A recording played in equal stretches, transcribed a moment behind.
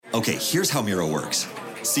Okay, here's how Miro works.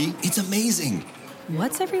 See? It's amazing.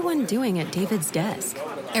 What's everyone doing at David's desk?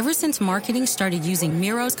 Ever since marketing started using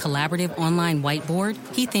Miro's collaborative online whiteboard,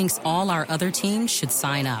 he thinks all our other teams should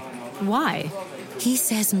sign up. Why? He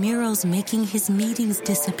says Miro's making his meetings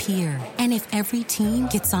disappear. And if every team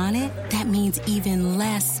gets on it, that means even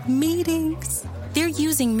less meetings. They're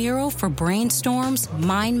using Miro for brainstorms,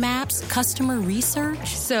 mind maps, customer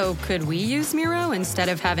research. So could we use Miro instead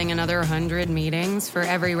of having another 100 meetings for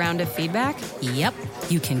every round of feedback? Yep.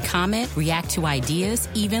 You can comment, react to ideas,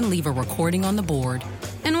 even leave a recording on the board.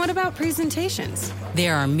 And what about presentations?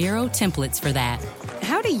 There are Miro templates for that.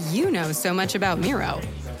 How do you know so much about Miro?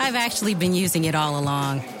 I've actually been using it all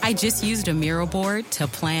along. I just used a Miro board to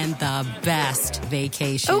plan the best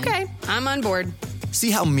vacation. Okay, I'm on board. See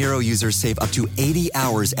how Miro users save up to 80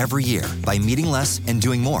 hours every year by meeting less and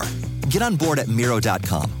doing more. Get on board at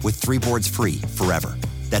Miro.com with 3 boards free forever.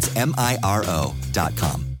 That's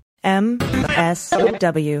MIRO.com.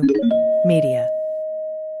 MSW Media.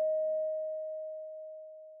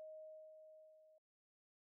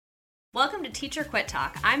 Welcome to Teacher Quit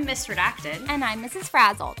Talk. I'm Miss Redacted. And I'm Mrs.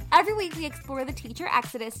 Frazzled. Every week we explore the teacher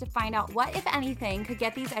exodus to find out what, if anything, could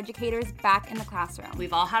get these educators back in the classroom.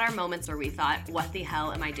 We've all had our moments where we thought, what the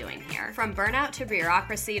hell am I doing here? From burnout to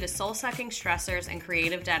bureaucracy to soul-sucking stressors and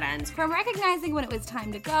creative dead ends. From recognizing when it was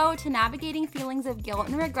time to go to navigating feelings of guilt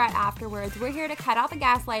and regret afterwards, we're here to cut out the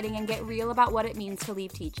gaslighting and get real about what it means to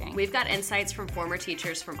leave teaching. We've got insights from former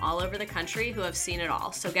teachers from all over the country who have seen it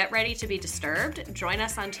all. So get ready to be disturbed. Join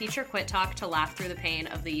us on Teacher Quit Talk to laugh through the pain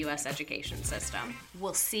of the U.S. education system.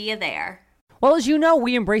 We'll see you there. Well, as you know,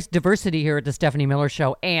 we embrace diversity here at the Stephanie Miller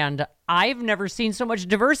Show, and I've never seen so much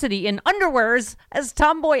diversity in underwears as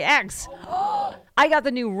Tomboy X. I got the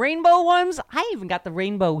new rainbow ones. I even got the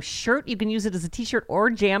rainbow shirt. You can use it as a t-shirt or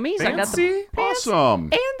jammies. Fancy? I got the pants Awesome.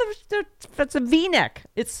 And that's a V-neck.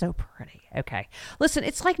 It's so pretty. Okay. Listen,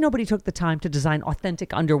 it's like nobody took the time to design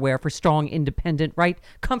authentic underwear for strong, independent, right?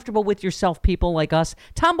 Comfortable with yourself people like us.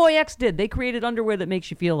 Tomboy X did. They created underwear that makes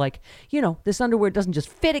you feel like, you know, this underwear doesn't just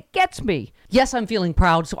fit, it gets me. Yes, I'm feeling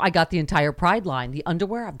proud, so I got the entire Pride line. The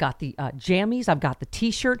underwear, I've got the jammies, I've got the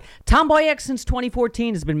t-shirt. Tomboy X since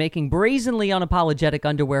 2014 has been making brazenly unapologetic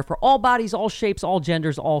underwear for all bodies, all shapes, all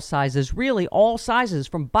genders, all sizes. Really, all sizes,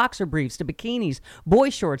 from boxer briefs to bikinis, boy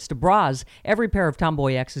shorts to bras. Every pair of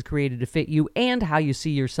Tomboy X is created to fit you and how you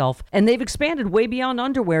see yourself. And they've expanded way beyond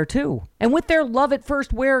underwear, too. And with their love at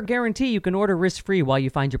first wear guarantee, you can order risk-free while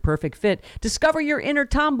you find your perfect fit. Discover your inner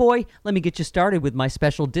tomboy. Let me get you started with my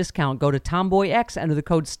special discount. Go to Tomboy X, enter the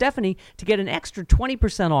code Stephanie to get an extra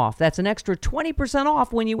 20% off. That's an extra 20%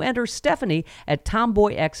 off when you enter Stephanie at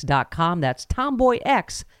tomboyx.com. That's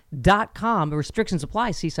tomboyx.com. Restrictions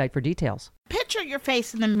apply. See site for details. Picture your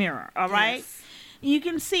face in the mirror, all right? Yes. You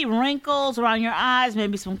can see wrinkles around your eyes,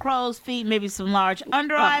 maybe some crow's feet, maybe some large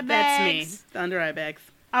under-eye bags. That's me, the under-eye bags.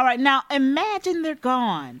 All right, now imagine they're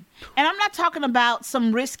gone. And I'm not talking about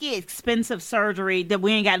some risky, expensive surgery that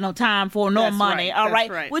we ain't got no time for, nor money, all right?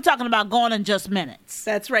 Right. We're talking about gone in just minutes.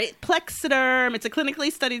 That's right. Plexiderm. It's a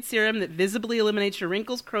clinically studied serum that visibly eliminates your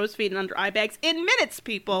wrinkles, crow's feet, and under-eye bags in minutes,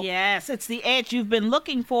 people. Yes, it's the edge you've been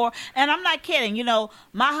looking for. And I'm not kidding. You know,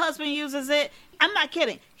 my husband uses it. I'm not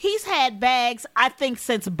kidding. He's had bags, I think,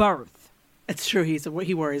 since birth. It's true. He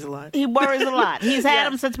worries a lot. He worries a lot. He's had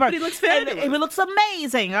them since birth. But he looks fabulous. He looks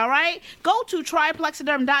amazing, all right? Go to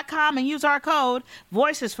tryplexiderm.com and use our code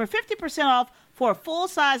VOICES for 50% off for a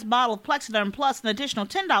full-size bottle of Plexiderm plus an additional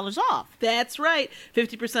 $10 off. That's right.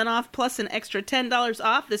 50% off plus an extra $10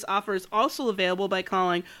 off. This offer is also available by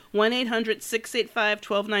calling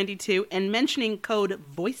 1-800-685-1292 and mentioning code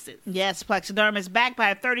VOICES. Yes, Plexiderm is backed by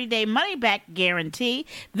a 30-day money-back guarantee.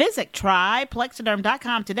 Visit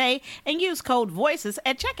tryplexiderm.com today and use code VOICES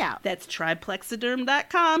at checkout. That's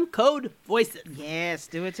tryplexiderm.com, code VOICES. Yes,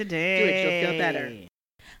 do it today. Do it. You'll feel better.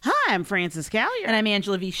 Hi, I'm Frances Callier. And I'm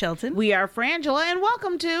Angela V. Shelton. We are Frangela, and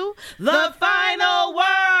welcome to The Final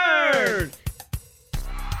Word!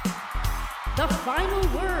 The Final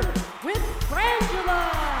Word with Frangela.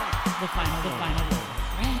 The final word.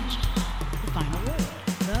 Frangela. The final word.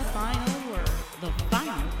 The final word. The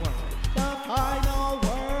final word. The final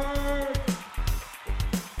word.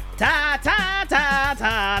 Ta ta ta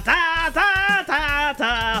ta ta ta ta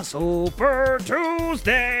ta. Super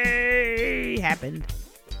Tuesday happened.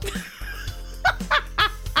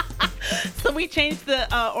 So we changed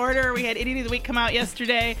the order. We had Idiot of the Week come out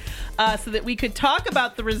yesterday so that we could talk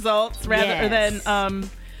about the results rather than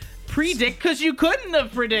predict because you couldn't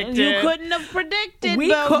have predicted. You couldn't have predicted. We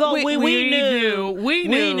knew.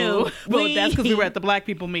 Well, that's because we were at the Black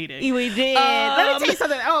people meeting. We did. Let me tell you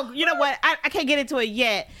something. Oh, you know what? I can't get into it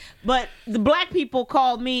yet. But the Black people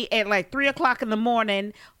called me at like 3:00 in the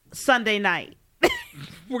morning Sunday night.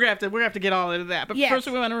 We're gonna have to get all into that. But Yes. first,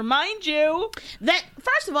 we want to remind you That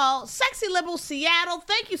first of all, Sexy Liberal Seattle,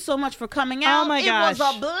 thank you so much for coming out. Oh my gosh. It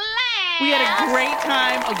was a blast. we had a great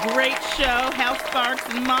time, a great show. Hal Sparks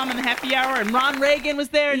and Mom and the Happy Hour, and Ron Reagan was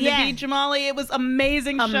there, and Yeah. Naveed Jamali. It was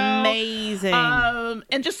amazing show. Amazing.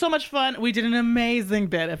 And just so much fun. We did an amazing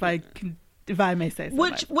bit, if I may say so.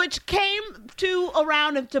 Which came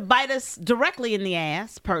around to bite us directly in the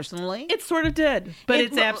ass, personally. It sort of did, but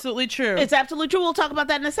it's absolutely true. It's absolutely true. We'll talk about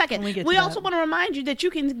that in a second. When we get We to also that. want to remind you that you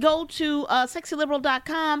can go to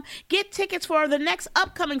sexyliberal.com, get tickets for the next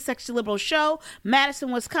upcoming Sexy Liberal show,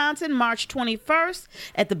 Madison, Wisconsin, March 21st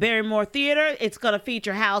at the Barrymore Theater. It's going to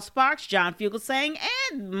feature Hal Sparks, John Fugelsang,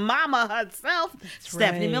 and Mama herself,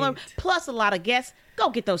 Stephanie right. Miller, plus a lot of guests. Go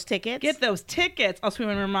get those tickets. Get those tickets. Also, we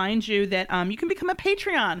want to remind you that you can become a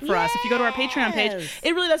Patreon for us. If you go to our Patreon page, Yes.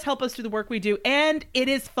 it really does help us do the work we do. And it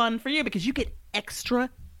is fun for you because you get extra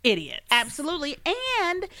idiots. Absolutely.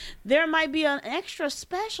 And there might be an extra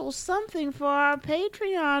special something for our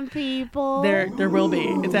Patreon people. There will be.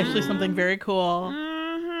 It's actually something very cool.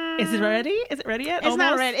 Is it ready? Is it ready yet? It's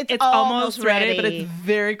not Almost? ready. It's almost almost ready, but ready. it's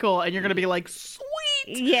very cool. And you're going to be like, sweet.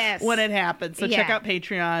 Yes. When it happens. So check Yeah. out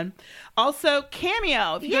Patreon. Also,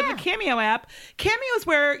 Cameo. If you go to the Cameo app, Cameo is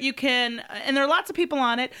where you can, and there are lots of people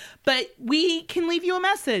on it, but we can leave you a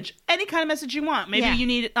message. Any kind of message you want. Maybe Yeah. you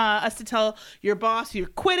need us to tell your boss you're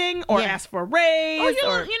quitting or Yeah. ask for a raise.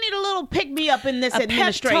 Or you need a little pick-me-up in this a pep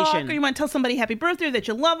administration. talk, or you want to tell somebody happy birthday, that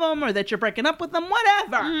you love them, or that you're breaking up with them,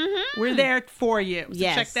 whatever. We're there for you. So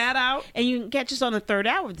Yes. check that out. And you can catch us on the third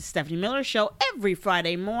hour of the Stephanie Miller Show every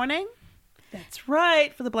Friday morning. That's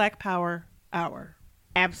right, for the Black Power Hour.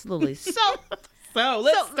 Absolutely. So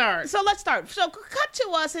let's start. So let's start. So cut to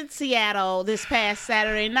us in Seattle this past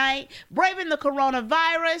Saturday night, braving the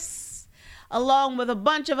coronavirus, along with a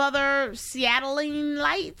bunch of other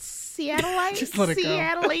Seattleites. Just let it go.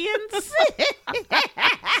 Seattleians.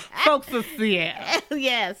 Folks of Seattle.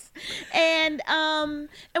 Yes. And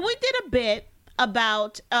we did a bit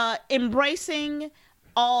about embracing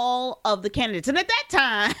all of the candidates. And at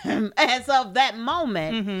that time, as of that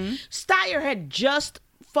moment, Steyer had just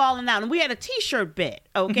fallen out. And we had a T-shirt bit,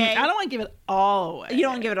 okay? I don't want to give it all away. You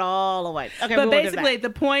don't give it all away. Okay, But we won't do basically, that. the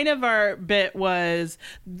point of our bit was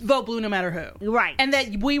vote blue no matter who. Right. And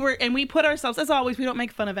that we put ourselves, as always, we don't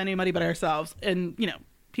make fun of anybody but ourselves and,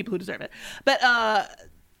 people who deserve it. But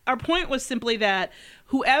our point was simply that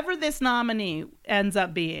whoever this nominee ends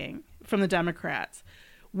up being from the Democrats,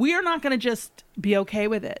 we are not going to just be okay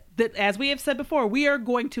with it. That, as we have said before, we are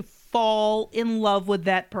going to fall in love with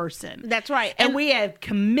that person. That's right. And we have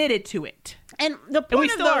committed to it. And the point And we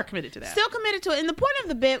of still the, are committed to that. Still committed to it. And the point of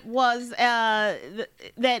the bit was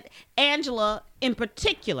that Angela, in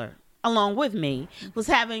particular, along with me, was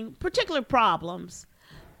having particular problems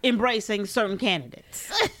embracing certain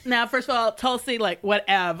candidates. Now, first of all, Tulsi,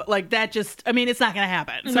 whatever. That just, it's not going to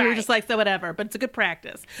happen. So we're Right. just so whatever. But it's a good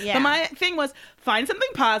practice. Yeah. But my thing was, find something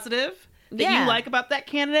positive that Yeah. you like about that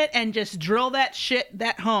candidate and just drill that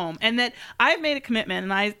home. And that I've made a commitment,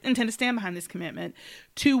 and I intend to stand behind this commitment,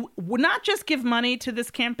 to not just give money to this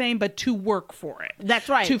campaign, but to work for it. That's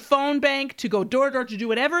right. To phone bank, to go door to door, to do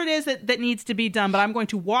whatever it is that needs to be done. But I'm going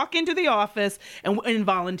to walk into the office and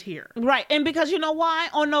volunteer. Right. And because you know why?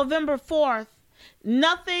 On November 4th,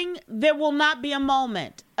 there will not be a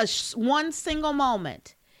moment, one single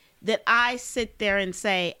moment, that I sit there and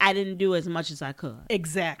say, I didn't do as much as I could.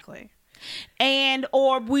 Exactly.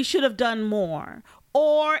 Or we should have done more.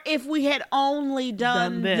 Or if we had only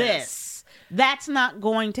done this. That's not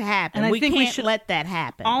going to happen. And I we think can't we should let that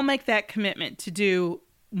happen. I'll make that commitment to do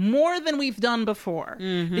more than we've done before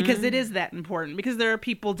because it is that important, because there are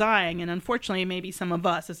people dying, and unfortunately maybe some of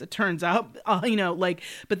us, as it turns out,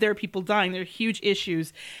 but there are people dying. There are huge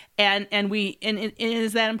issues, and it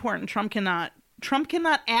is that important. Trump cannot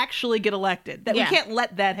actually get elected. That Yeah. we can't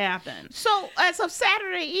let that happen. So as of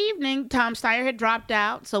Saturday evening, Tom Steyer had dropped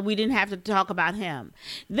out, so we didn't have to talk about him.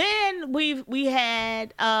 Then we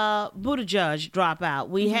had Buttigieg drop out.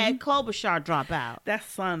 We had Klobuchar drop out. That's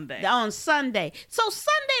Sunday. On Sunday. So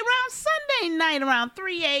around Sunday night, around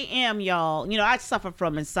 3 a.m., y'all. I suffer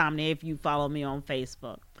from insomnia if you follow me on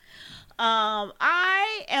Facebook.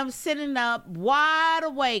 I am sitting up wide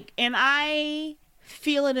awake, and I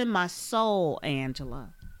feel it in my soul,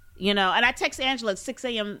 Angela. You know, and I text Angela at 6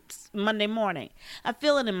 a.m. Monday morning. I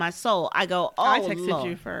feel it in my soul. I go, oh, I texted Lord.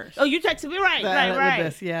 you first. Oh, you texted me? Right. With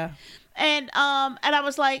this, yeah. And I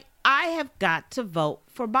was like, I have got to vote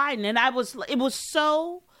for Biden. And it was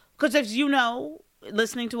so, because as you know,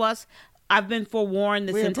 listening to us, I've been for Warren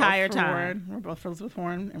this entire time. We're both for Elizabeth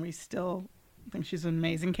Warren, and we still think she's an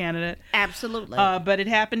amazing candidate. Absolutely. But it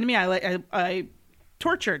happened to me. I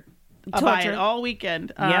tortured Biden all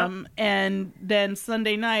weekend. And then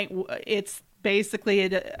Sunday night, it's basically,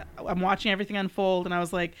 I'm watching everything unfold, and I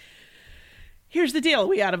was like, here's the deal.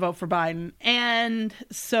 We got to vote for Biden. And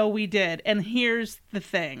so we did. And here's the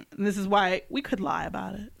thing. And this is why we could lie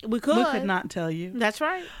about it. We could not tell you. That's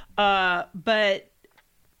right. But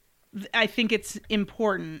I think it's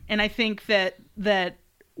important. And I think that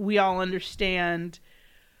we all understand.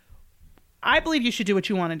 I believe you should do what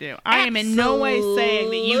you want to do. I am in no way saying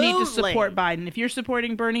that you need to support Biden. If you're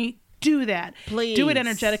supporting Bernie, do that. Please. Do it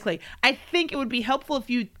energetically. I think it would be helpful if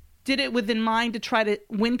you did it with in mind to try to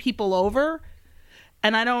win people over.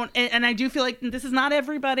 And I do feel like this is not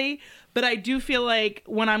everybody, but I do feel like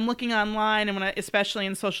when I'm looking online and especially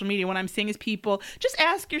in social media, what I'm seeing is people just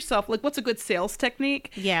ask yourself, like, what's a good sales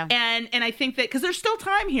technique? Yeah. And I think that because there's still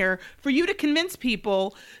time here for you to convince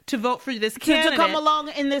people to vote for this candidate. To come along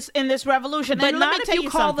in this revolution. But and not let me if you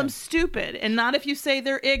call something. them stupid, and not if you say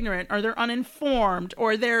they're ignorant or they're uninformed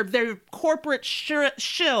or they're corporate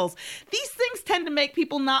shills. These things tend to make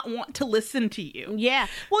people not want to listen to you. Yeah.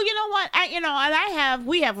 Well, you know what?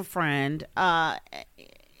 We have a friend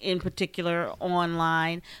in particular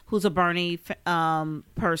online who's a Bernie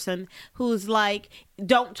person who's like,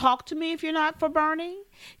 don't talk to me if you're not for Bernie.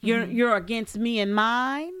 You're against me and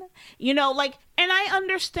mine. You know, like, and I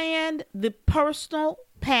understand the personal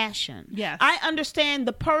passion. Yes. I understand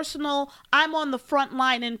the personal, I'm on the front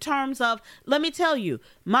line in terms of, let me tell you,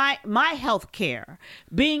 my health care,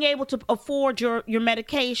 being able to afford your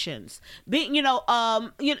medications, being,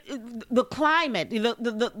 the climate,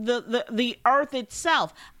 the earth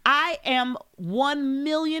itself. I am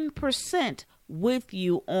 1,000,000% with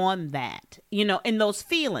you on that, in those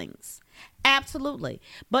feelings. Absolutely.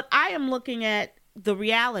 But I am looking at the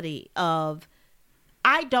reality of,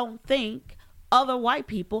 I don't think other white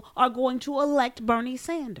people are going to elect Bernie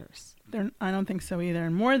Sanders. I don't think so either.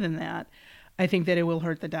 And more than that, I think that it will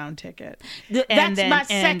hurt the down ticket. That's my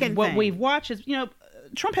second thing. What we've watched is,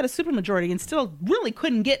 Trump had a supermajority and still really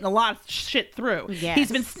couldn't get a lot of shit through. Yes.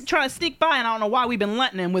 He's been trying to sneak by, and I don't know why we've been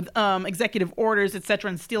letting him with executive orders, et cetera,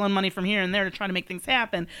 and stealing money from here and there to try to make things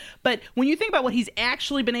happen. But when you think about what he's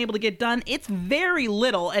actually been able to get done, it's very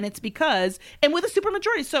little, and it's because, and with a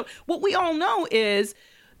supermajority. So what we all know is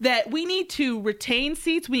that we need to retain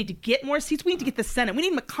seats. We need to get more seats. We need to get the Senate. We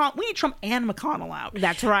need Trump and McConnell out.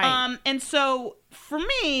 That's right. And so for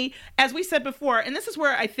me, as we said before, and this is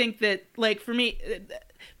where I think that, like, for me,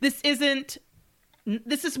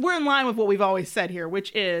 we're in line with what we've always said here,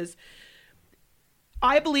 which is,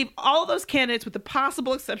 I believe all of those candidates, with the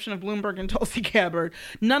possible exception of Bloomberg and Tulsi Gabbard,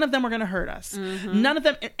 none of them are going to hurt us. Mm-hmm. None of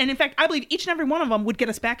them. And in fact, I believe each and every one of them would get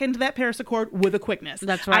us back into that Paris Accord with a quickness.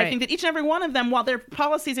 That's right. I think that each and every one of them, while their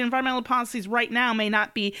policies, environmental policies right now may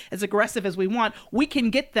not be as aggressive as we want, we can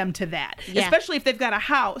get them to that. Yeah. Especially if they've got a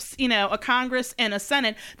House, a Congress and a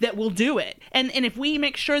Senate that will do it. And if we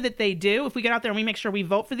make sure that they do, if we get out there and we make sure we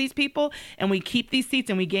vote for these people and we keep these seats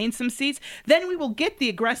and we gain some seats, then we will get the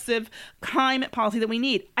aggressive climate policy that we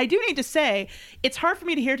need. I do need to say, it's hard for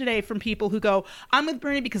me to hear today from people who go, I'm with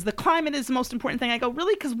Bernie because the climate is the most important thing. I go,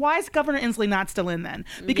 really? Because why is Governor Inslee not still in then?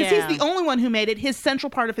 Because he's the only one who made it his central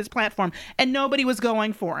part of his platform, and nobody was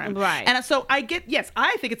going for him. Right. And so I think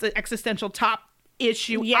it's an existential top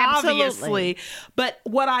issue, absolutely. Obviously. But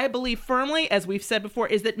what I believe firmly, as we've said before,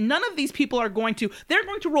 is that none of these people are going to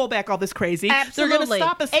roll back all this crazy. Absolutely. They're going to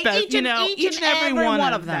stop us, each and every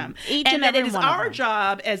one of them. And that it is our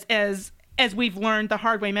job as we've learned the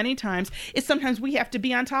hard way many times, is sometimes we have to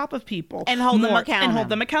be on top of people and hold them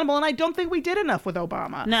accountable. And I don't think we did enough with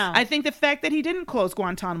Obama. No. I think the fact that he didn't close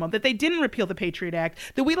Guantanamo, that they didn't repeal the Patriot Act,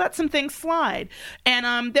 that we let some things slide,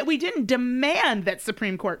 and that we didn't demand that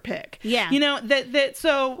Supreme Court pick. Yeah.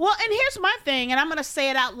 So. Well, and here's my thing, and I'm going to say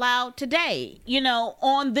it out loud today.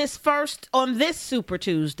 On this Super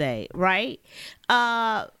Tuesday, right?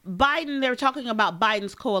 Biden, they're talking about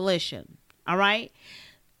Biden's coalition. All right.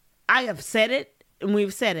 I have said it, and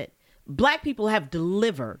we've said it. Black people have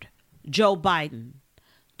delivered Joe Biden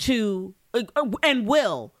to be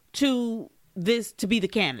the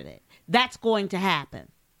candidate. That's going to happen.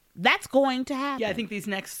 That's going to happen. Yeah, I think these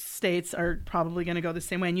next states are probably going to go the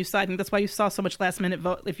same way. And I think that's why you saw so much last minute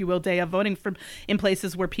vote, if you will, day of voting in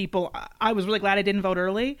places where people. I was really glad I didn't vote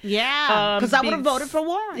early. Yeah, because I would have voted for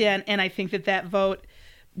Warren. Yeah, and I think that vote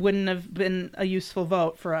wouldn't have been a useful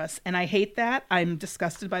vote for us. And I hate that. I'm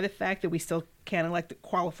disgusted by the fact that we still can't elect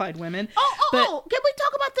qualified women. Oh, can we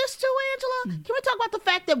talk about this too, Angela? Can we talk about the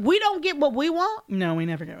fact that we don't get what we want? No, we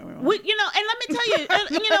never get what we want. And let me tell you,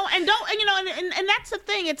 and that's the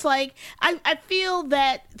thing. It's like, I feel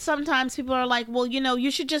that sometimes people are like, well,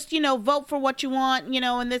 you should just, vote for what you want,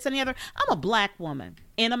 and this and the other. I'm a black woman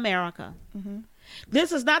in America. Mm-hmm.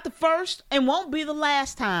 This is not the first and won't be the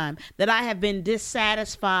last time that I have been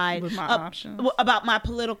dissatisfied with my options about my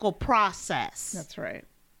political process. That's right.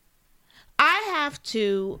 I have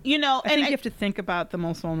to, I think you have to think about the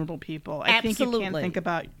most vulnerable people. I think you can't think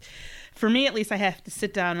about, for me at least, I have to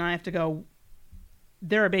sit down and I have to go,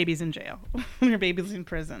 there are babies in jail. There are babies in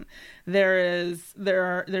prison. There's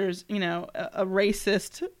a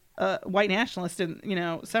racist white nationalist,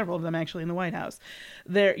 in several of them actually in the White House.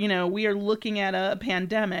 We are looking at a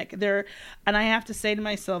pandemic there, and I have to say to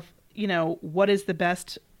myself, what is the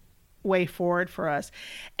best way forward for us?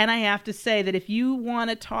 And I have to say that if you want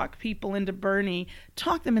to talk people into Bernie,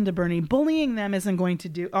 talk them into Bernie. Bullying them isn't going to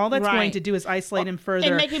do all that's going to do is isolate him further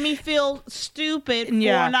and making me feel stupid for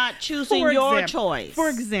not choosing your choice. For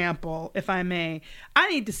example, if I may, I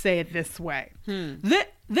need to say it this way: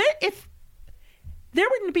 if there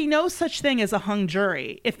would be no such thing as a hung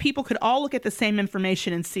jury if people could all look at the same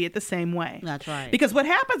information and see it the same way. That's right. Because what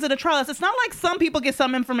happens at a trial is it's not like some people get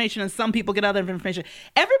some information and some people get other information.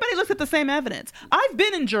 Everybody looks at the same evidence. I've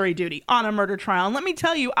been in jury duty on a murder trial, and let me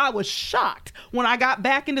tell you, I was shocked when I got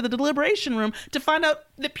back into the deliberation room to find out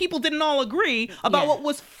that people didn't all agree about what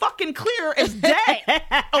was fucking clear as day.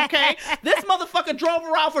 Okay? This motherfucker drove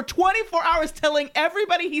around for 24 hours telling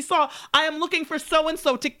everybody he saw, I am looking for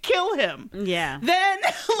so-and-so to kill him. Yeah. Then,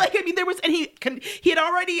 he had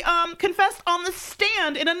already confessed on the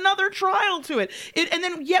stand in another trial to it. And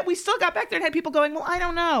then yet we still got back there and had people going, well, I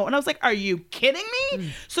don't know. And I was like, are you kidding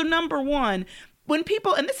me? So number one, when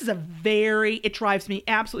people, and this is it drives me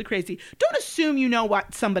absolutely crazy. Don't assume you know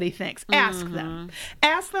what somebody thinks. Ask them.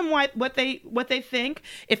 Ask them what they think.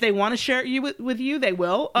 If they want to share it with you, they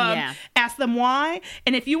will. Ask them why.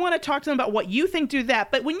 And if you want to talk to them about what you think, do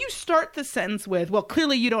that. But when you start the sentence with, well,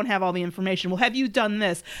 clearly you don't have all the information. Well, have you done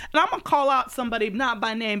this? And I'm going to call out somebody, not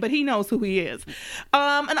by name, but he knows who he is.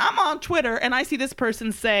 And I'm on Twitter and I see this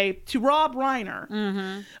person say to Rob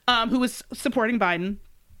Reiner, who was supporting Biden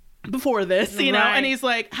before this, and he's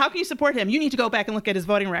like, how can you support him? You need to go back and look at his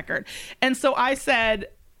voting record. And so I said,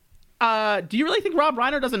 do you really think Rob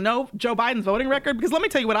Reiner doesn't know Joe Biden's voting record? Because let me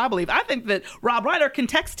tell you what I believe. I think that Rob Reiner can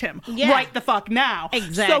text him right the fuck now.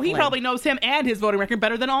 Exactly. So he probably knows him and his voting record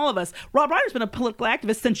better than all of us. Rob Reiner's been a political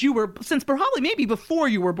activist since probably maybe before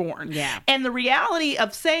you were born. Yeah. And the reality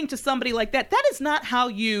of saying to somebody like that is not how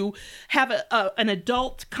you have an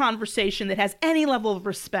adult conversation that has any level of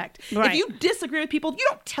respect. Right. If you disagree with people, you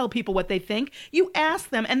don't tell people what they think. You ask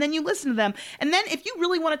them and then you listen to them. And then if you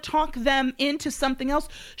really want to talk them into something else,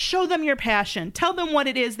 show them your passion. Tell them what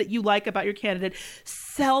it is that you like about your candidate.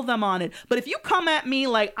 Sell them on it. But if you come at me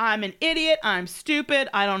like I'm an idiot, I'm stupid,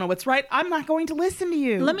 I don't know what's right, I'm not going to listen to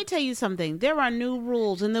you. Let me tell you something. There are new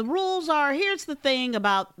rules, and the rules are, here's the thing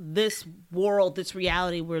about this world, this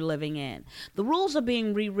reality we're living in. The rules are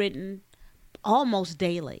being rewritten almost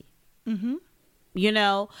daily. Mm-hmm.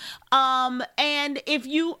 And if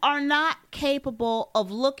you are not capable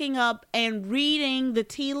of looking up and reading the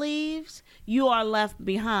tea leaves, you are left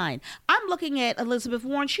behind. I'm looking at Elizabeth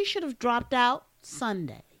Warren. She should have dropped out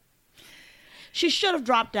Sunday. She should have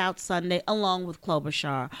dropped out Sunday along with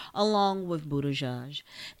Klobuchar, along with Buttigieg.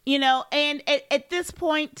 And at this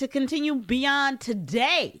point, to continue beyond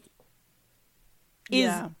today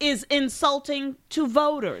is insulting to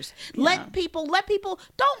voters. Yeah. Let people,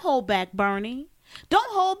 don't hold back Bernie.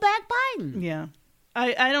 Don't hold back Biden. Yeah.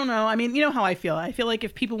 I don't know. I mean, you know how I feel. I feel like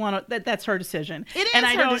if people want to, that's her decision. It is and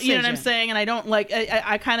I her don't, decision. You know what I'm saying? And I don't like,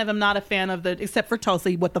 I kind of am not a fan of except for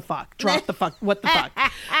Tulsi, what the fuck? Drop the fuck, what the fuck?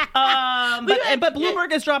 But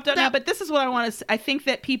Bloomberg has dropped out now. But this is what I want to I think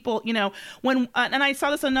that people, when, and I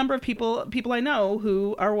saw this a number of people I know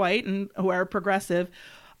who are white and who are progressive,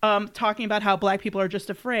 talking about how black people are just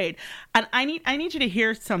afraid. And I need you to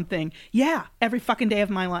hear something. Yeah, every fucking day of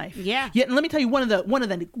my life. Yeah. And let me tell you one of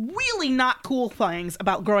the really not cool things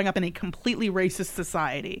about growing up in a completely racist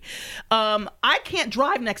society. I can't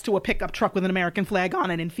drive next to a pickup truck with an American flag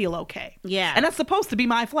on it and feel okay. Yeah. And that's supposed to be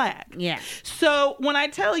my flag. Yeah. So when I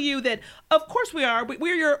tell you that, of course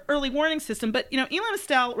we're your early warning system, but Elan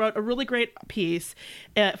Estelle wrote a really great piece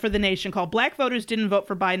for The Nation called "Black Voters Didn't Vote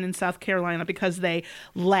for Biden in South Carolina Because They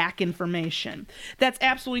Lack Information." That's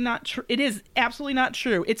absolutely not true. It is absolutely not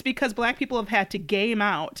true. It's because black people have had to game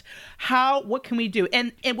out what can we do?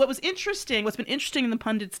 And what's been interesting in the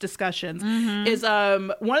pundits' discussions is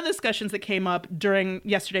one of the discussions that came up during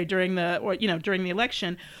the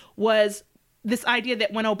election was this idea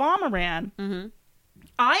that when Obama ran,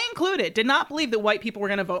 I included, did not believe that white people were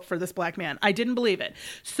going to vote for this black man. I didn't believe it.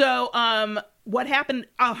 So what happened,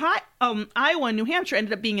 Iowa and New Hampshire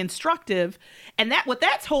ended up being instructive. And what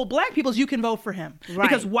that told black people is you can vote for him. Right.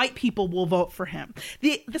 Because white people will vote for him.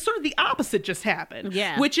 The sort of the opposite just happened.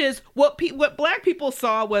 Yeah. Which is what black people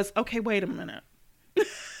saw was, okay, wait a minute.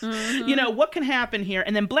 What can happen here?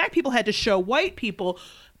 And then black people had to show white people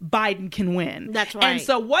Biden can win. That's right. And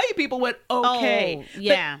so white people went, okay. Oh,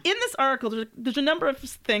 yeah. But in this article, there's a number of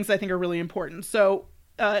things I think are really important. So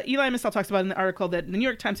Eli Mistel talks about in the article that the New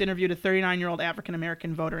York Times interviewed a 39-year-old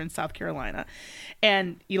African-American voter in South Carolina.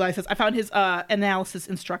 And Eli says, I found his analysis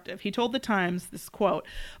instructive. He told the Times, this quote,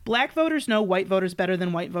 "Black voters know white voters better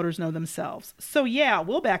than white voters know themselves. So yeah,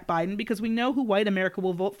 we'll back Biden because we know who white America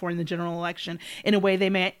will vote for in the general election in a way they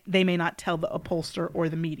may not tell the upholster or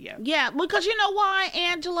the media." Yeah, because you know why,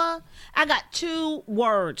 Angela? I got 2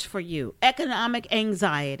 words for you. Economic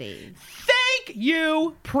anxiety. Thank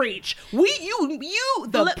you, preach.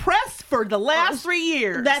 The press for the last 3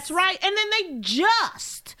 years. That's right. And then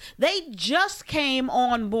they just came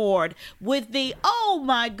on board with the, oh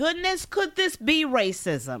my goodness, could this be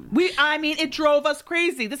racism? It drove us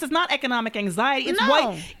crazy. This is not economic anxiety. It's No.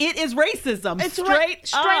 white. It is racism. It's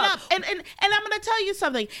straight up. And I'm going to tell you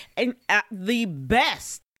something. And the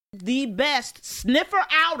best sniffer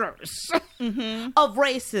outers of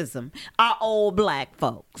racism are old black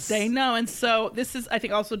folks. They know. And so this is, I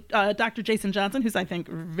think, also Dr. Jason Johnson, who's I think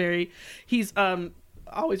he's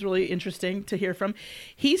always really interesting to hear from.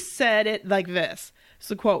 He said it like this.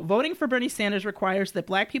 So, quote, "Voting for Bernie Sanders requires that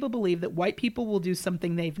black people believe that white people will do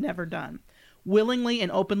something they've never done, willingly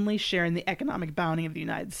and openly share in the economic bounty of the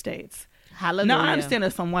United States." Hallelujah. Now, I understand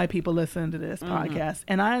that some white people listen to this podcast,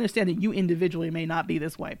 and I understand that you individually may not be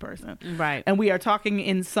this white person. Right. And we are talking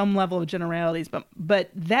in some level of generalities, but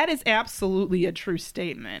that is absolutely a true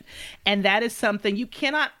statement. And that is something you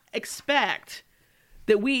cannot expect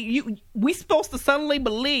that we supposed to suddenly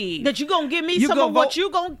believe that you're going to give me some of what you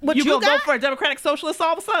got? vote for a Democratic Socialist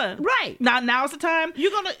all of a sudden. Right. Now's the time.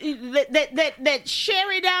 You're going to, that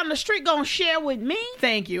Sherry down the street going to share with me?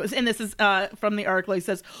 Thank you. And this is from the article. He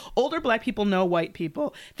says, older black people know white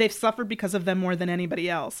people. They've suffered because of them more than anybody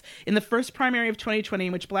else. In the first primary of 2020,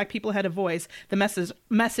 in which black people had a voice, the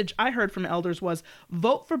message I heard from elders was,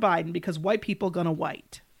 vote for Biden because white people gonna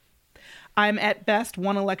white. I'm at best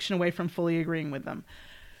one election away from fully agreeing with them.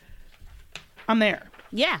 I'm there.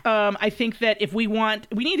 Yeah. I think that if we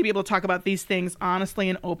need to be able to talk about these things honestly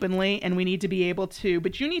and openly, and we need to be able to,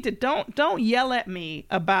 but you need to don't yell at me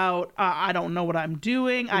about, I don't know what I'm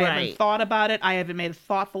doing. I haven't thought about it. I haven't made a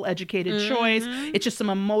thoughtful, educated choice. It's just some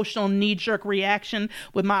emotional knee-jerk reaction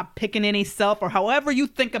with my pickaninny self or however you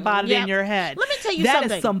think about it in your head. Let me tell you something.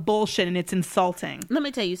 That is some bullshit and it's insulting. Let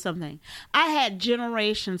me tell you something. I had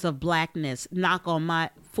generations of blackness knock on my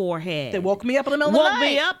forehead. They woke me up in the middle of the night. Woke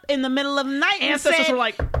me up in the middle of the night Ancestors and said, were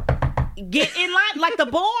like, get in line like the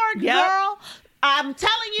board, girl. I'm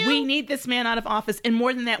telling you, we need this man out of office, and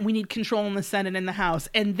more than that, we need control in the Senate and the House,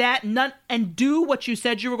 and do what you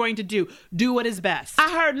said you were going to do. Do what is best. I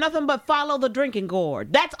heard nothing but follow the drinking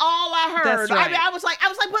gourd. That's all I heard. That's right. I mean, I was like, but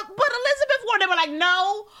Elizabeth Warren. They were like,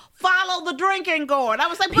 no, follow the drinking gourd. I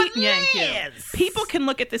was like, but Liz. People can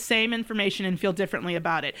look at the same information and feel differently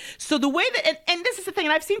about it. So the way that, and this is the thing,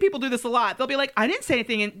 and I've seen people do this a lot. They'll be like, I didn't say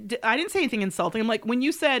anything insulting. I'm like, when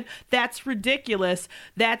you said that's ridiculous,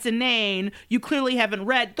 that's inane, you clearly haven't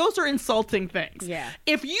read. Those are insulting things. Yeah.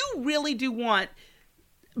 If you really do want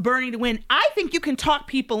Bernie to win, I think you can talk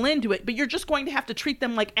people into it, but you're just going to have to treat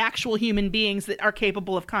them like actual human beings that are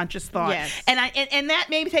capable of conscious thought. Yes. And that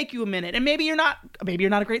may take you a minute, and maybe you're not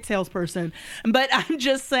a great salesperson, but I'm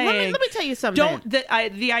just saying. Let me tell you something.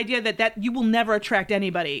 The idea that you will never attract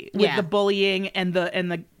anybody with the bullying and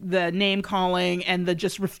the name calling and the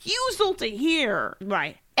just refusal to hear.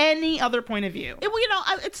 Right. any other point of view.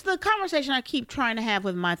 It's the conversation I keep trying to have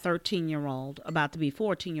with my 13-year-old, about to be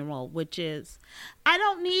 14-year-old, which is, I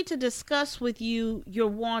don't need to discuss with you your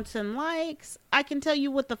wants and likes. I can tell you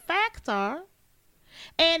what the facts are.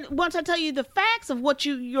 And once I tell you the facts of what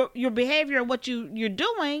your behavior and what you're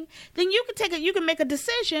doing, then you can make a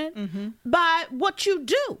decision by what you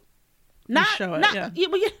do. Not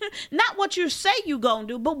what you say you're going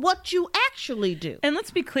to do, but what you actually do. And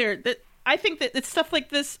let's be clear that I think that it's stuff like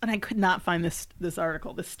this, and I could not find this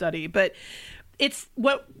article, this study, but it's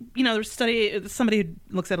what, there's somebody who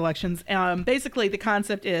looks at elections. Basically, the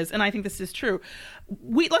concept is, and I think this is true,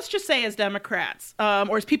 let's just say as Democrats,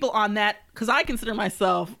 or as people on that, because I consider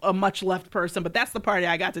myself a much left person, but that's the party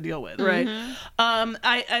I got to deal with, right?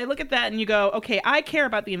 I look at that and you go, okay, I care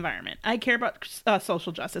about the environment. I care about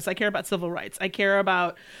social justice. I care about civil rights. I care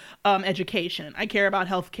about education. I care about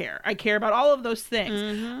healthcare. I care about all of those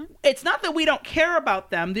things. It's not that we don't care about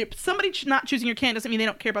them. Somebody not choosing your candidate doesn't mean they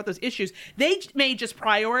don't care about those issues. They may just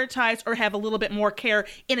prioritize or have a little bit more care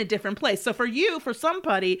in a different place. So for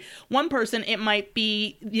somebody, one person, it might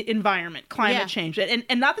be the environment, climate change. And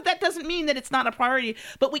not that doesn't mean that it's not a priority,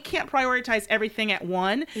 but we can't prioritize everything at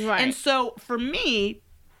one. Right. And so for me,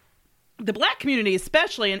 the Black community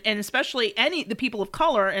especially, and especially the people of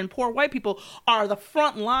color and poor white people, are the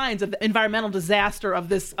front lines of the environmental disaster of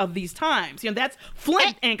these times. That's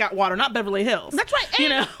Flint ain't got water, not Beverly Hills. That's right. And you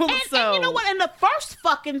know what? And the first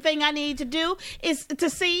fucking thing I need to do is to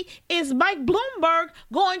see, is Mike Bloomberg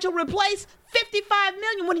going to replace $55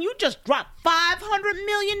 million when you just dropped $500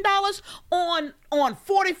 million on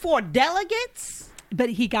 44 delegates? But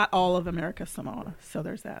he got all of America Samoa, so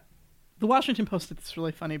there's that. The Washington Post did this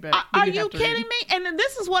really funny bit. Are you kidding me? And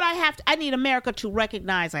this is what I need America to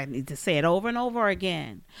recognize. I need to say it over and over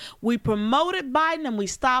again. We promoted Biden and we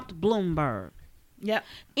stopped Bloomberg. Yeah.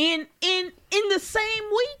 In the same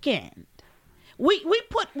weekend. We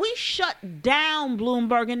shut down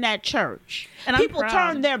Bloomberg in that church. And people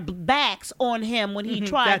turned their backs on him when he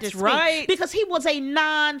tried to speak. Right. Because he was a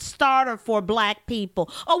non-starter for Black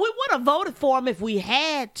people. Oh, we would have voted for him if we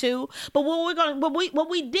had to. But what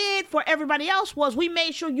we did for everybody else was we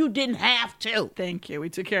made sure you didn't have to. Thank you. We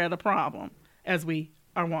took care of the problem, as we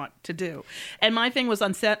are wont to do. And my thing was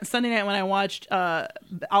on Sunday night when I watched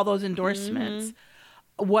all those endorsements,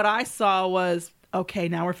 what I saw was, okay,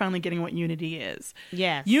 now we're finally getting what unity is.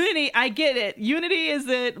 Yes. Unity, I get it. Unity is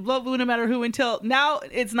that love no matter who, until now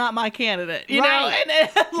it's not my candidate. You know? And,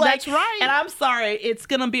 that's right. And I'm sorry, it's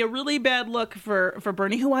going to be a really bad look for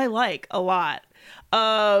Bernie, who I like a lot.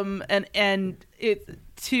 And it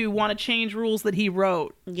to want to change rules that he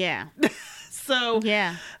wrote. Yeah. So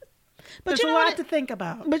yeah. But there's a lot to think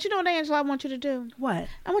about. But you know what, Angela, I want you to do? What?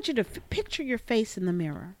 I want you to picture your face in the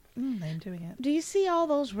mirror. I'm doing it. Do you see all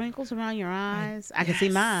those wrinkles around your eyes? I can see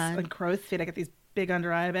mine. Like crow's feet. I got these big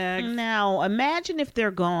under eye bags. Now, imagine if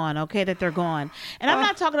they're gone, okay, that they're gone. And I'm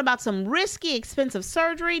not talking about some risky, expensive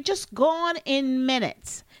surgery, just gone in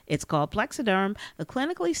minutes. It's called Plexiderm, a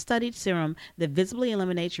clinically studied serum that visibly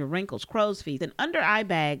eliminates your wrinkles, crow's feet, and under eye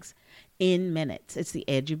bags in minutes. It's the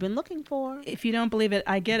edge you've been looking for. If you don't believe it,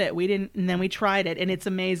 I get it. We didn't, and then we tried it, and it's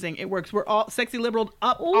amazing. It works. We're all sexy liberal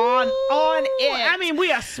up on it. I mean,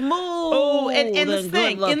 we are smooth. Oh, and this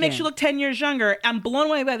thing, it makes you look 10 years younger. I'm blown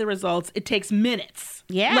away by the results. It takes minutes.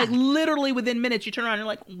 Yeah. Like literally within minutes, you turn around and you're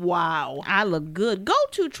like, wow. I look good. Go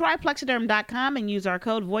to tryplexiderm.com and use our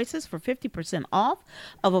code VOICES for 50% off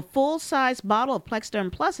of a full-size bottle of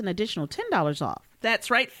Plexiderm plus an additional $10 off.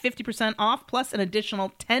 That's right, 50% off plus an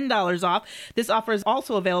additional $10 off. This offer is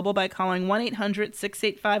also available by calling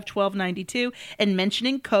 1-800-685-1292 and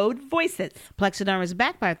mentioning code VOICES. Plexiderm is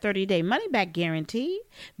backed by a 30-day money-back guarantee.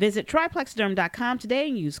 Visit tryplexiderm.com today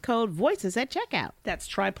and use code VOICES at checkout. That's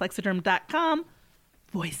tryplexiderm.com,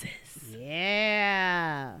 VOICES.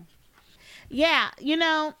 Yeah. Yeah, you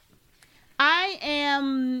know, I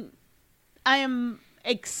am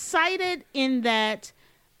excited in that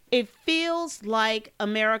it feels like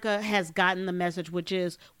America has gotten the message, which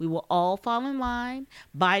is we will all fall in line.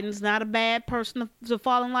 Biden's not a bad person to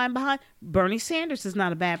fall in line behind. Bernie Sanders is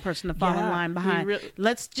not a bad person to fall in line behind.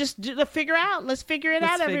 Let's just figure out. Let's figure it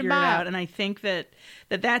out, everybody. Figure it out. And I think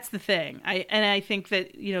that's the thing. I think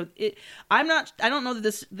that, you know, I don't know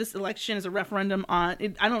that this election is a referendum on.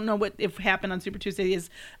 I don't know what if happened on Super Tuesday is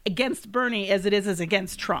against Bernie as it is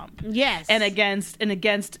against Trump. Yes. And against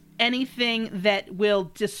anything that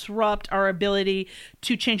will disrupt our ability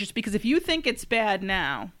to change this. Because if you think it's bad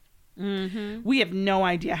now, we have no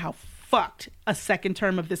idea how fucked a second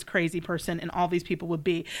term of this crazy person and all these people would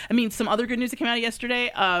be. I mean, some other good news that came out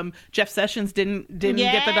yesterday. Jeff Sessions didn't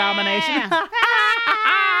get the nomination.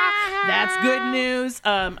 That's good news.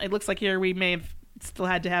 It looks like here we may have still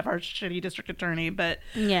had to have our shitty district attorney, but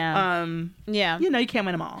yeah, you can't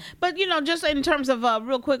win them all. But just in terms of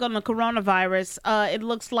real quick on the coronavirus, it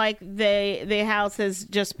looks like the House has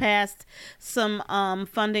just passed some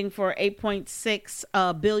funding for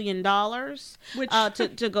 $8.6 billion, which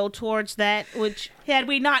to go towards that. Which had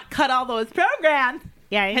we not cut all those programs.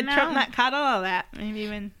 Yeah, had Trump not cut all of that, maybe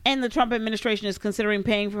even. And the Trump administration is considering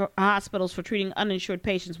paying for hospitals for treating uninsured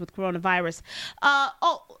patients with coronavirus.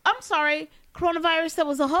 I'm sorry, coronavirus that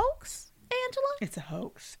was a hoax, Angela? It's a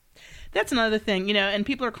hoax. That's another thing, and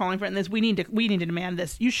people are calling for it. And this, we need to demand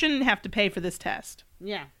this. You shouldn't have to pay for this test.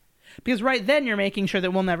 Yeah. Because right then you're making sure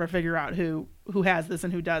that we'll never figure out who has this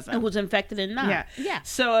and who doesn't. And who's infected and not. Yeah.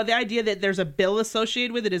 So the idea that there's a bill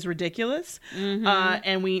associated with it is ridiculous. Mm-hmm.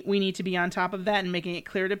 And we need to be on top of that and making it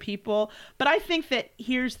clear to people. But I think that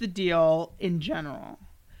here's the deal in general.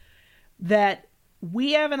 That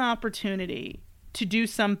we have an opportunity to do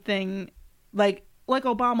something like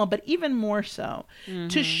Obama, but even more so. Mm-hmm.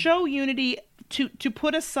 To show unity, to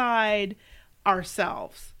put aside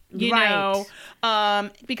ourselves. You right. know,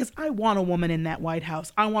 because I want a woman in that White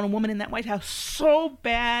House. I want a woman in that White House so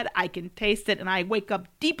bad I can taste it, and I wake up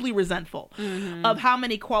deeply resentful of how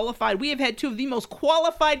many qualified. We have had two of the most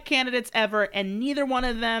qualified candidates ever, and neither one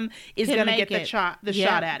of them is going to get the shot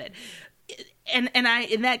at it. And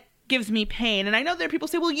that gives me pain. And I know there are people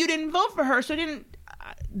say, "Well, you didn't vote for her, so didn't."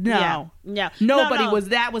 No. Nobody was.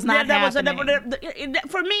 That was not happening.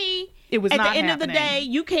 For me, it was at not the end happening. of the day,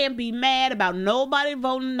 you can't be mad about nobody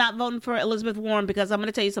not voting for Elizabeth Warren, because I'm going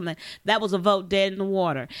to tell you something. That was a vote dead in the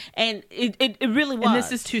water. And it really was. And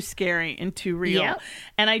this is too scary and too real. Yep.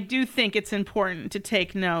 And I do think it's important to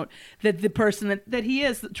take note that the person that he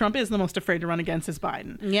is, Trump is the most afraid to run against is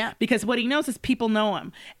Biden. Yeah. Because what he knows is people know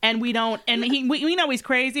him. And we don't, and we know he's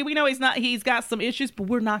crazy. We know he's got some issues, but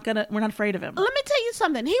we're not afraid of him. Let me tell you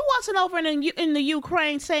something. He wasn't over in the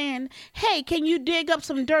Ukraine saying, "Hey, can you dig up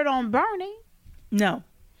some dirt on Bernie?" No.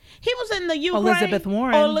 He was in the Ukraine. Elizabeth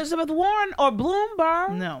Warren or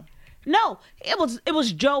Bloomberg. No, it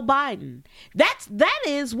was Joe Biden. That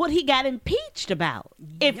is what he got impeached about.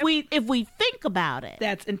 Yep. If we think about it,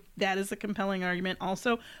 that is a compelling argument.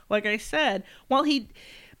 Also, like I said,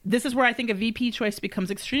 this is where I think a VP choice becomes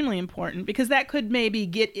extremely important, because that could maybe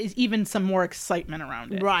get even some more excitement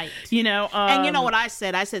around it. Right. And you know what I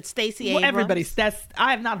said? I said Stacey Abrams. I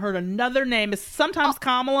have not heard another name. It's sometimes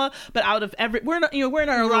Kamala, but out of we're in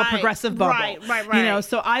our little progressive bubble. Right.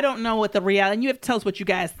 So I don't know what the reality, and you have to tell us what you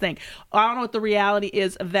guys think. I don't know what the reality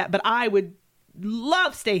is of that, but I would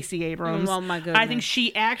love Stacey Abrams. Oh my goodness. I think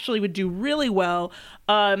she actually would do really well,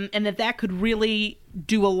 and that could really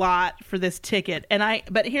do a lot for this ticket.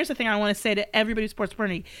 But here's the thing I want to say to everybody who supports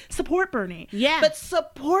Bernie: support Bernie. Yeah. But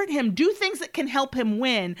support him. Do things that can help him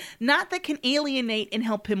win, not that can alienate and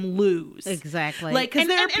help him lose. Exactly. Because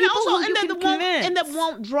there are people that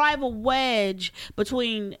won't drive a wedge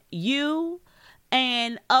between you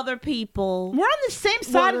and other people. We're on the same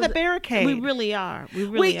side of the barricade. We really are. We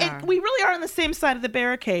really are on the same side of the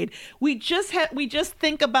barricade. We just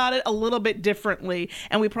think about it a little bit differently,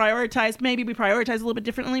 and we prioritize a little bit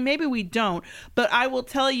differently. Maybe we don't. But I will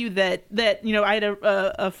tell you that I had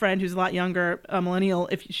a friend who's a lot younger, a millennial.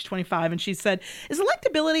 If she's 25, and she said, "Is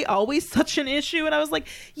electability always such an issue?" And I was like,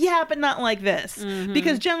 "Yeah, but not like this,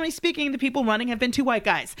 because generally speaking, the people running have been two white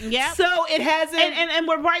guys. Yeah. So it hasn't, and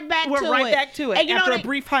we're right back to it. After a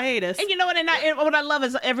brief hiatus. And you know what? And what I love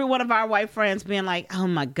is every one of our white friends being like, "Oh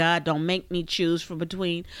my God, don't make me choose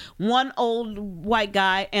between one old white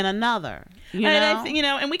guy and another."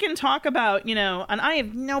 And we can talk about, and I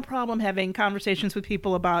have no problem having conversations with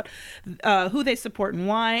people about who they support and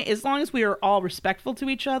why, as long as we are all respectful to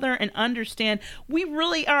each other and understand we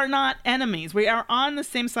really are not enemies. We are on the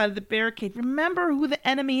same side of the barricade. Remember who the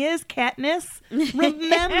enemy is, Katniss.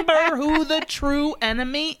 Remember who the true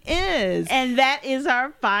enemy is. And that is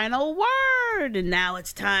our final word. And now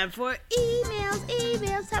it's time for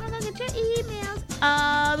emails. Time to go get your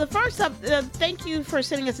emails. The first up, thank you for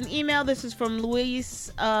sending us an email. This is from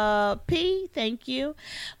Luis P. Thank you.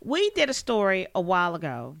 We did a story a while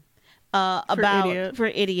ago for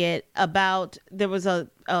Idiot about there was a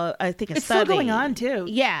I think a it's study. still going on too.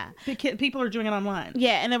 Yeah, people are doing it online.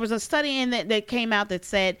 Yeah, and there was a study that came out that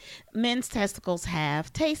said men's testicles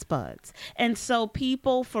have taste buds, and so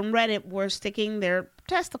people from Reddit were sticking their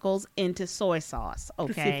testicles into soy sauce.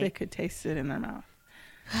 Okay, to see if they could taste it in their mouth.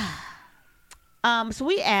 So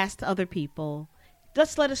we asked other people,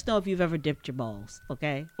 just let us know if you've ever dipped your balls.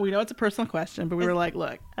 Okay, we know it's a personal question, but we were like,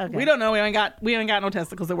 look, we don't know. We haven't got no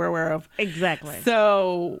testicles that we're aware of. Exactly.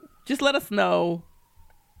 So just let us know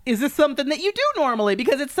is this something that you do normally?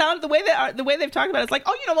 Because it sounds the way they've talked about it, it's like,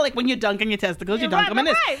 oh, like when you dunk in your testicles, you dunk them in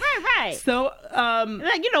this. Right. So,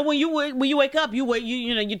 when you wake up,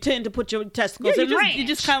 you tend to put your testicles in range. You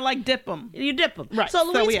just kind of like dip them. You dip them. Right. So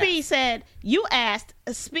Louise B said, you asked,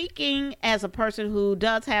 speaking as a person who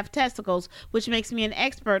does have testicles, which makes me an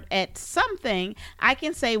expert at something, I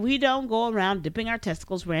can say we don't go around dipping our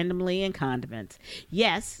testicles randomly in condiments.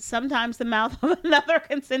 Yes, sometimes the mouth of another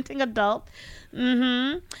consenting adult.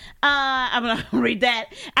 I'm gonna read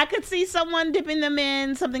that. I could see someone dipping them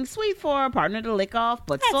in something sweet for a partner to lick off,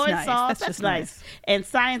 but That's soy nice. sauce, That's that's just nice. And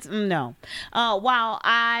science, no. Wow,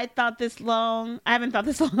 I haven't thought this long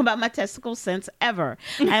about my testicles since ever.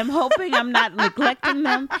 I'm hoping I'm not neglecting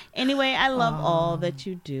them. Anyway, I love all that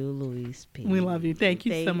you do, Louise P. We love you. Thank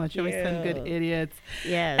you so much. Always send good idiots.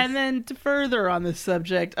 Yes. And then to further on this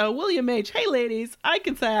subject, William H. Hey, ladies, I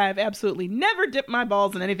can say I've absolutely never dipped my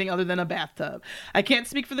balls in anything other than a bathtub. I can't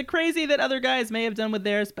speak for the crazy that other guys may have done with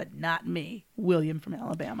theirs, but not me. William from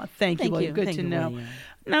Alabama. Thank you, William. Good to know. William.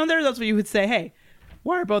 Now, there are those of you who'd say, hey,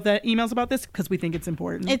 why are both emails about this? Because we think it's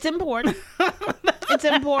important. It's important. It's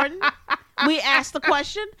important. We asked the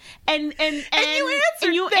question, and you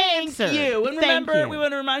answered. Thank you. And remember, we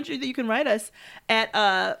want to remind you that you can write us at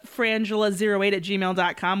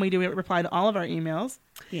frangela08@gmail.com. We do reply to all of our emails.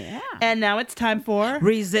 Yeah. And now it's time for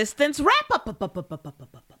Resistance Wrap Up.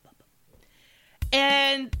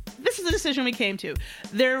 And this is a decision we came to.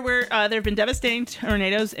 There have been devastating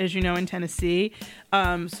tornadoes, as you know, in Tennessee.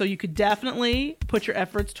 So you could definitely put your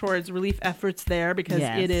efforts towards relief efforts there, because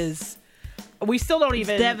it is. We still don't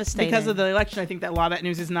even, devastating. Because of the election, I think that a lot of that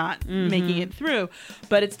news is not making it through,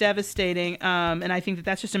 but it's devastating. And I think that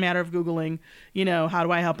that's just a matter of Googling, how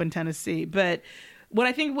do I help in Tennessee? But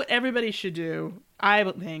what everybody should do, I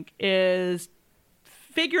would think, is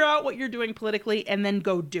figure out what you're doing politically and then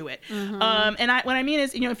go do it. What I mean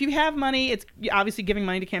is, if you have money, it's obviously giving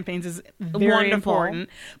money to campaigns is very important.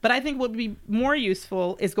 But I think what would be more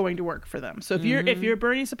useful is going to work for them. So if you're a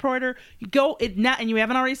Bernie supporter, you go it now, and you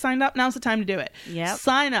haven't already signed up, now's the time to do it. Yep.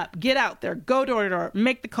 Sign up, get out there, go door to door,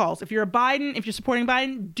 make the calls. If you're supporting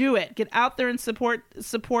Biden, do it. Get out there and support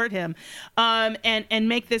him, and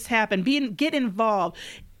make this happen. Get involved.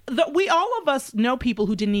 All of us know people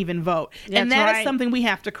who didn't even vote. And that is something we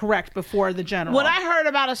have to correct before the general. When I heard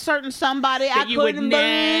about a certain somebody, I couldn't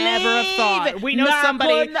never have thought. believe it. We know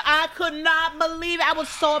somebody. I could not believe it. I was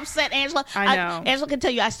so upset, Angela. I know. Angela can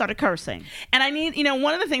tell you I started cursing. And I need,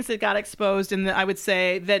 one of the things that got exposed, and I would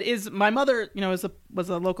say that is, my mother, was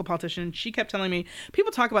a local politician. She kept telling me,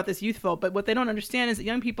 people talk about this youth vote, but what they don't understand is that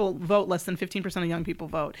young people vote, less than 15% of young people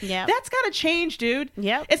vote. Yeah. That's got to change, dude.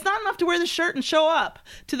 Yep. It's not enough to wear the shirt and show up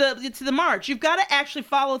to the march. You've got to actually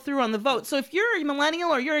follow through on the vote. So if you're a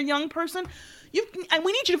millennial or you're a young person, we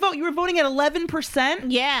need you to vote. You were voting at 11%.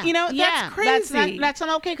 Yeah. That's crazy. That's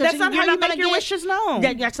not okay. That's not how you make your wishes known.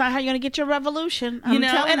 That's not how you're going to get your revolution.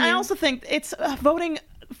 I also think it's voting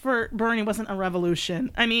for Bernie wasn't a revolution.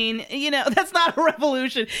 I mean, that's not a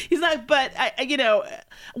revolution. He's not, but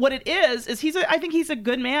what it is I think he's a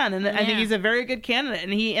good man, and I think he's a very good candidate,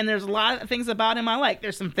 and there's a lot of things about him I like.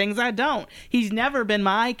 There's some things I don't. He's never been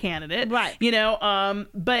my candidate. Right.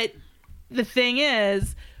 But the thing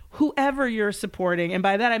is, whoever you're supporting, and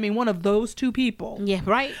by that I mean one of those two people. Yeah,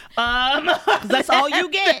 right. That's all you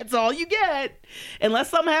get. That's all you get. Unless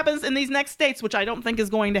something happens in these next states, which I don't think is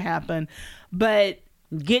going to happen. But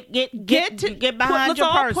Get behind your let's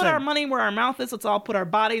all person. Put our money where our mouth is. Let's all put our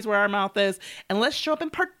bodies where our mouth is, and let's show up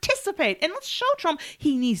and participate. And let's show Trump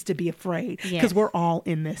he needs to be afraid, because we're all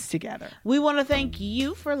in this together. We want to thank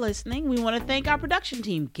you for listening. We want to thank our production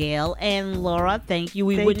team, Gail and Laura. Thank you.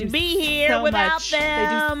 We wouldn't be here without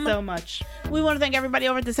them. They do so much. We want to thank everybody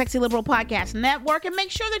over at the Sexy Liberal Podcast Network, and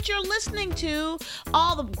make sure that you're listening to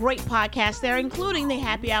all the great podcasts there, including the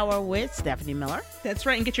Happy Hour with Stephanie Miller. That's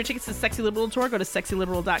right. And get your tickets to the Sexy Liberal Tour. Go to sexyliberal.com.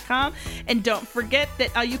 And don't forget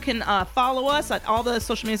that you can follow us on all the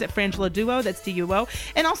social medias at Frangela Duo. That's DUO.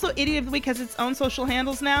 And also, Idiot of the Week has its own social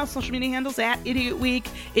media handles at Idiot Week,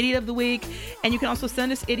 Idiot of the Week. And you can also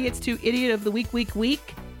send us idiots to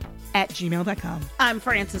idiotoftheweek@gmail.com. I'm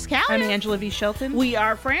Frances Callion. I'm Angela V. Shelton. We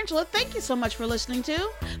are Frangela. Thank you so much for listening to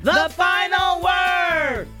The Final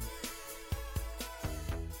Word.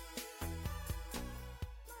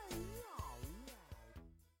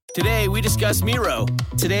 Today, we discuss Miro.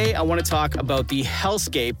 Today, I want to talk about the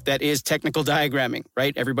hellscape that is technical diagramming,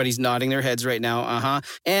 right? Everybody's nodding their heads right now,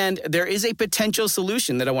 And there is a potential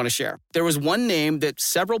solution that I want to share. There was one name that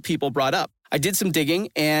several people brought up. I did some digging,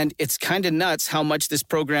 and it's kind of nuts how much this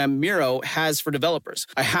program Miro has for developers.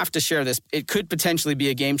 I have to share this. It could potentially be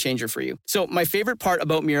a game changer for you. So my favorite part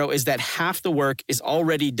about Miro is that half the work is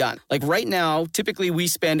already done. Like right now, typically we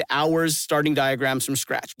spend hours starting diagrams from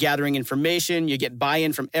scratch, gathering information. You get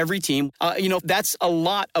buy-in from every team. That's a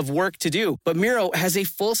lot of work to do. But Miro has a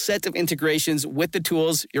full set of integrations with the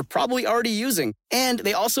tools you're probably already using. And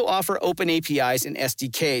they also offer open APIs and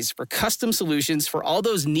SDKs for custom solutions for all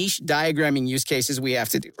those niche diagramming use cases we have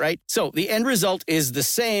to do, right? So the end result is the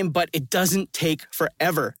same, but it doesn't take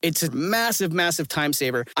forever. It's a massive, massive time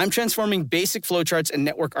saver. I'm transforming basic flowcharts and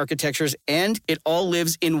network architectures, and it all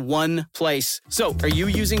lives in one place. So are you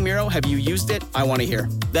using Miro? Have you used it? I want to hear.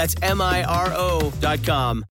 That's MIRO.com.